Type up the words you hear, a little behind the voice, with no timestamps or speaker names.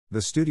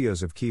The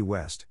Studios of Key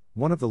West,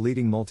 one of the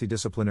leading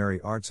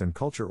multidisciplinary arts and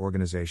culture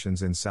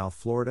organizations in South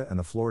Florida and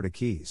the Florida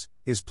Keys,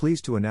 is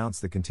pleased to announce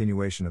the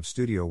continuation of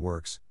Studio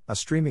Works, a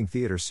streaming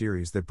theater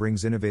series that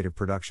brings innovative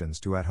productions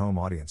to at-home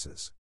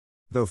audiences.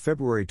 Though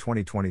February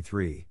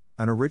 2023,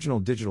 an original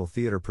digital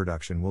theater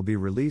production will be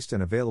released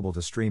and available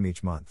to stream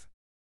each month.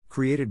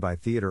 Created by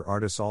theater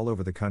artists all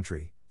over the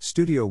country,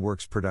 Studio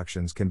Works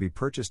productions can be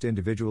purchased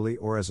individually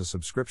or as a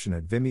subscription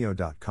at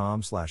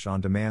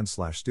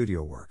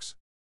vimeo.com/ondemand/studioworks.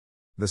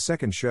 The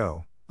second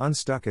show,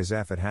 Unstuck as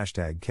F at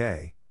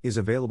 #K, is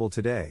available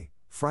today,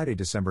 Friday,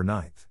 December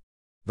 9th.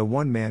 The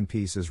one-man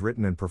piece is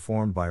written and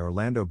performed by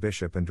Orlando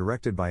Bishop and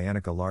directed by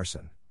Annika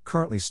Larson,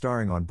 currently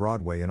starring on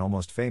Broadway in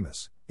Almost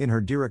Famous, in her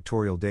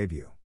directorial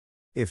debut.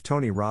 If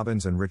Tony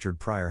Robbins and Richard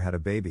Pryor had a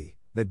baby,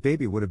 that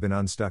baby would have been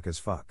unstuck as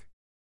fuck.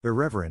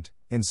 Irreverent,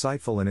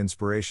 insightful and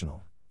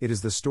inspirational, it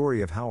is the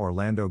story of how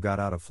Orlando got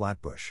out of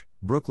Flatbush,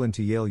 Brooklyn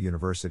to Yale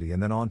University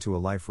and then on to a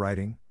life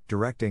writing,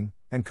 directing,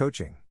 and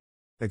coaching.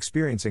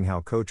 Experiencing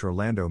how Coach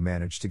Orlando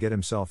managed to get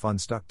himself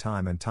unstuck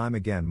time and time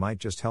again might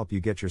just help you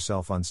get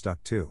yourself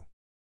unstuck too.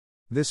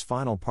 This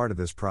final part of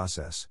this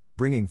process,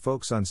 bringing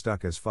folks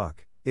unstuck as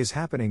fuck, is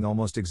happening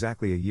almost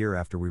exactly a year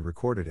after we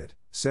recorded it,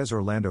 says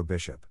Orlando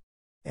Bishop.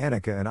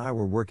 Annika and I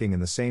were working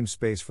in the same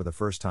space for the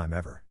first time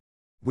ever.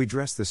 We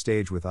dressed the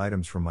stage with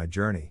items from my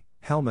journey,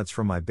 helmets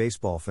from my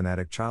baseball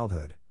fanatic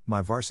childhood,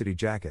 my varsity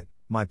jacket,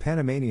 my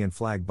Panamanian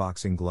flag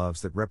boxing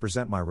gloves that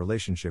represent my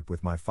relationship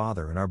with my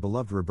father and our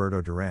beloved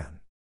Roberto Duran.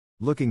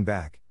 Looking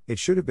back, it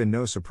should have been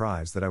no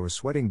surprise that I was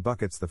sweating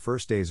buckets the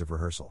first days of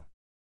rehearsal.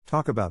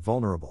 Talk about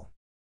vulnerable.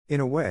 In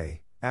a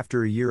way,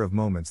 after a year of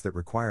moments that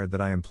required that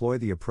I employ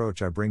the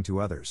approach I bring to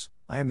others,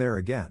 I am there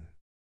again.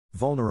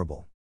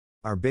 Vulnerable.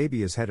 Our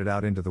baby is headed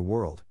out into the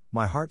world,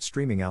 my heart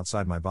streaming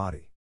outside my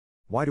body.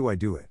 Why do I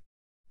do it?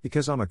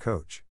 Because I'm a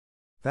coach.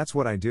 That's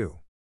what I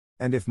do.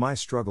 And if my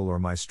struggle or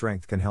my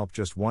strength can help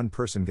just one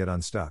person get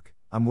unstuck,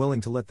 I'm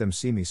willing to let them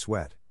see me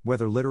sweat,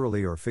 whether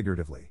literally or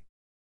figuratively.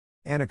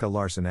 Annika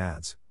Larson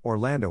adds,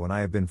 Orlando and I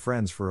have been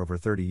friends for over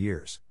 30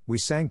 years, we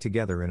sang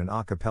together in an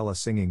a cappella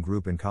singing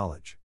group in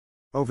college.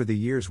 Over the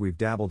years we've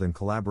dabbled in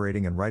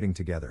collaborating and writing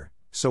together,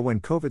 so when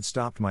COVID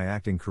stopped my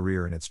acting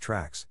career in its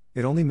tracks,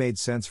 it only made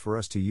sense for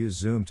us to use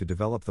Zoom to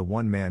develop the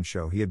one-man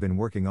show he had been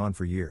working on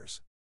for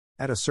years.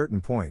 At a certain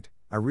point,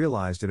 I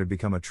realized it had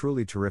become a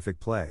truly terrific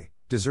play,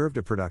 deserved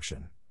a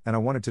production, and I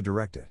wanted to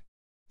direct it.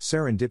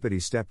 Serendipity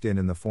stepped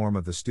in the form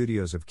of the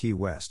Studios of Key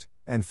West,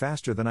 and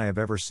faster than I have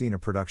ever seen a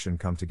production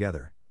come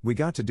together, we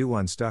got to do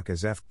Unstuck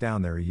as F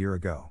down there a year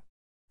ago.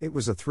 It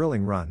was a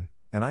thrilling run,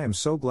 and I am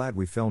so glad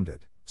we filmed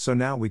it, so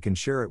now we can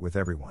share it with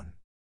everyone.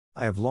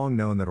 I have long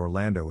known that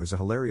Orlando is a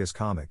hilarious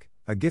comic,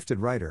 a gifted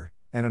writer,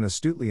 and an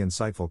astutely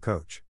insightful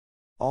coach.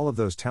 All of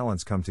those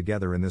talents come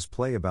together in this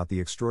play about the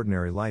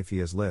extraordinary life he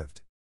has lived.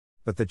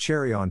 But the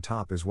cherry on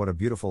top is what a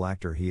beautiful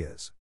actor he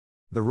is.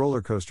 The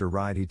roller coaster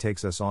ride he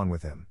takes us on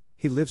with him,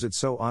 he lives it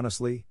so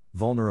honestly,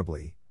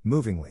 vulnerably,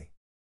 movingly.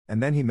 And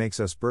then he makes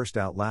us burst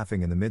out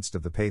laughing in the midst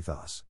of the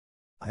pathos.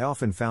 I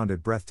often found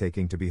it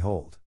breathtaking to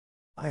behold.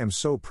 I am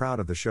so proud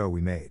of the show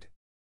we made.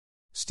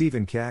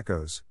 Stephen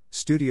Kiakos,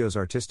 Studios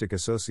Artistic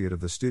Associate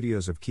of the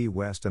Studios of Key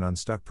West and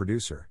Unstuck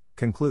producer,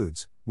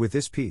 concludes, with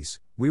this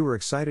piece, we were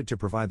excited to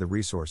provide the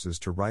resources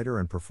to writer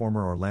and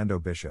performer Orlando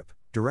Bishop,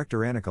 director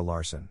Annika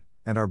Larson,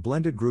 and our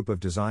blended group of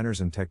designers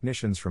and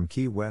technicians from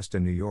Key West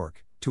and New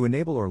York, to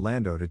enable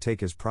Orlando to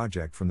take his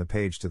project from the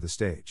page to the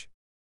stage.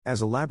 As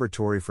a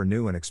laboratory for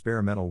new and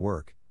experimental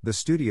work, the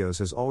Studios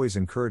has always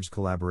encouraged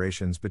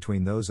collaborations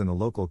between those in the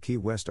local Key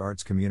West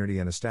arts community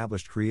and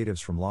established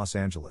creatives from Los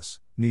Angeles,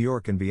 New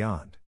York and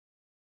beyond.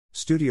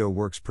 Studio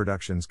Works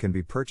productions can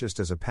be purchased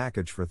as a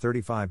package for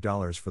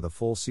 $35 for the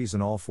full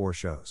season, all 4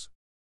 shows.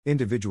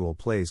 Individual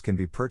plays can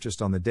be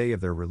purchased on the day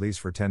of their release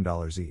for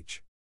 $10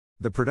 each.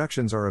 The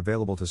productions are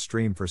available to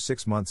stream for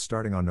 6 months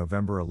starting on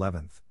November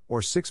 11th,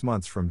 or 6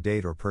 months from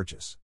date or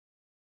purchase.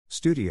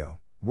 Studio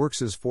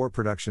Works'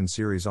 4-production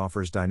series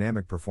offers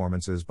dynamic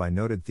performances by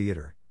noted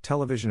theater,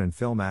 television and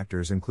film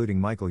actors including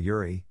Michael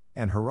Urie,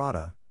 Ann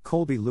Harada,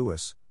 Colby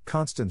Lewis,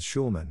 Constance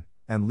Schulman,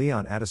 and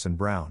Leon Addison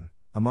Brown,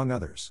 among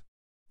others.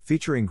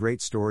 Featuring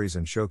great stories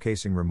and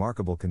showcasing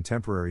remarkable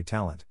contemporary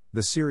talent,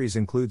 the series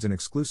includes an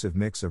exclusive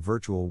mix of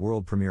virtual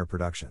world premiere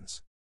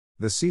productions.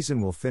 The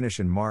season will finish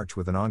in March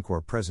with an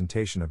encore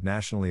presentation of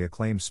nationally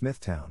acclaimed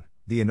Smithtown,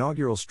 the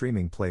inaugural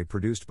streaming play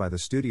produced by the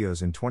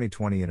Studios in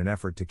 2020 in an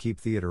effort to keep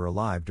theater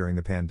alive during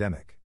the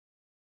pandemic.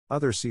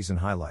 Other season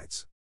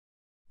highlights.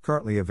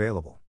 Currently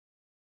available.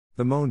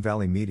 The Moan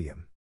Valley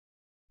Medium.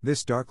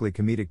 This darkly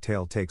comedic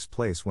tale takes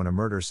place when a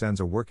murder sends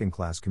a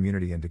working-class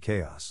community into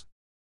chaos.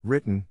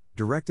 Written,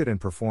 directed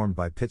and performed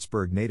by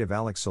Pittsburgh native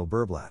Alex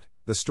Silberblatt,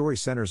 the story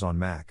centers on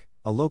Mac,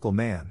 a local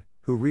man,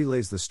 who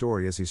relays the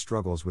story as he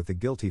struggles with the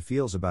guilt he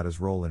feels about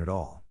his role in it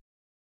all.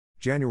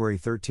 January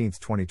 13,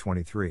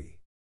 2023.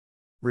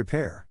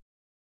 Repair.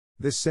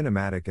 This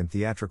cinematic and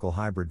theatrical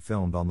hybrid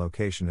filmed on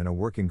location in a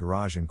working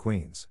garage in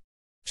Queens.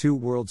 Two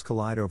worlds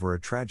collide over a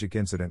tragic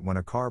incident when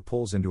a car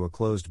pulls into a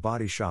closed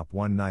body shop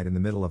one night in the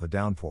middle of a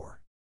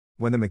downpour.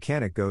 When the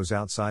mechanic goes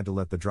outside to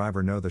let the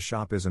driver know the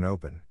shop isn't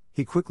open,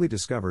 he quickly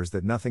discovers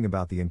that nothing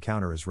about the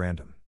encounter is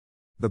random.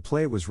 The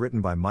play was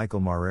written by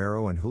Michael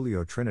Marrero and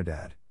Julio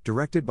Trinidad,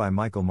 directed by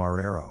Michael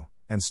Marrero,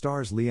 and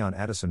stars Leon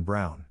Addison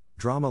Brown,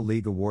 Drama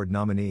League Award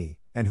nominee,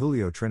 and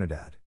Julio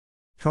Trinidad.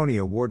 Tony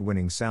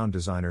Award-winning sound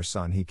designer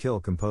Sun Hee Kil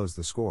composed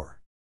the score.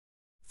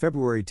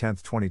 February 10,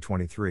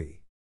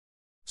 2023.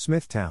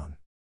 Smithtown.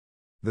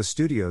 The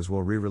studios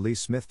will re-release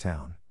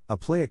Smithtown, a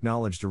play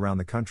acknowledged around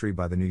the country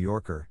by The New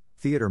Yorker,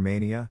 Theater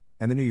Mania,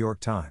 and The New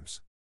York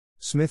Times.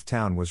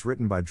 Smithtown was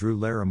written by Drew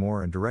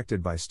Larimore and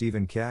directed by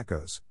Stephen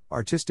Kiakos,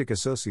 artistic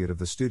associate of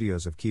the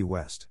studios of Key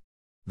West.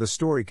 The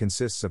story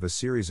consists of a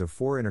series of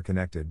 4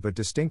 interconnected but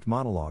distinct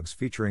monologues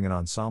featuring an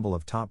ensemble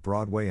of top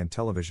Broadway and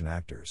television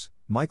actors: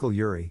 Michael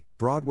Urie,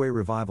 Broadway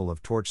revival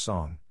of Torch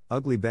Song,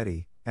 Ugly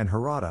Betty, and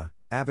Harada,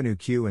 Avenue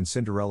Q and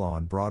Cinderella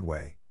on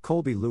Broadway,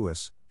 Colby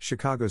Lewis,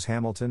 Chicago's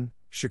Hamilton,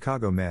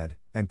 Chicago Med,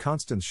 and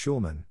Constance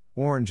Schulman,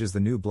 Orange is the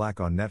New Black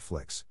on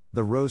Netflix,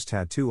 The Rose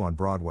Tattoo on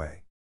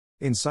Broadway.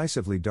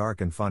 Incisively dark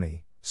and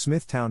funny,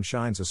 Smithtown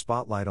shines a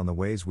spotlight on the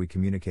ways we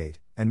communicate,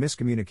 and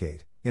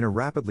miscommunicate, in a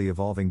rapidly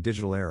evolving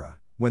digital era,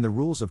 when the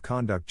rules of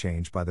conduct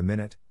change by the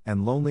minute,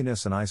 and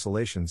loneliness and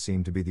isolation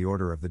seem to be the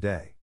order of the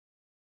day.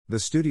 The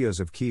Studios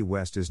of Key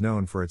West is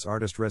known for its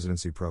artist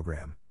residency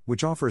program,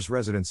 which offers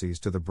residencies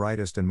to the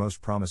brightest and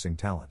most promising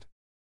talent.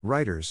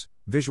 Writers,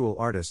 visual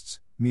artists,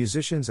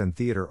 musicians and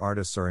theater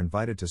artists are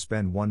invited to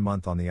spend 1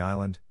 month on the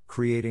island,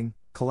 creating,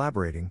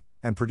 collaborating,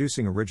 and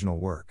producing original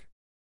work.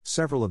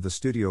 Several of the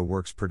Studio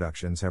Works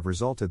productions have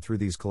resulted through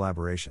these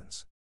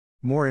collaborations.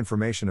 More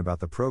information about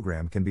the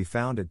program can be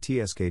found at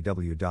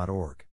tskw.org.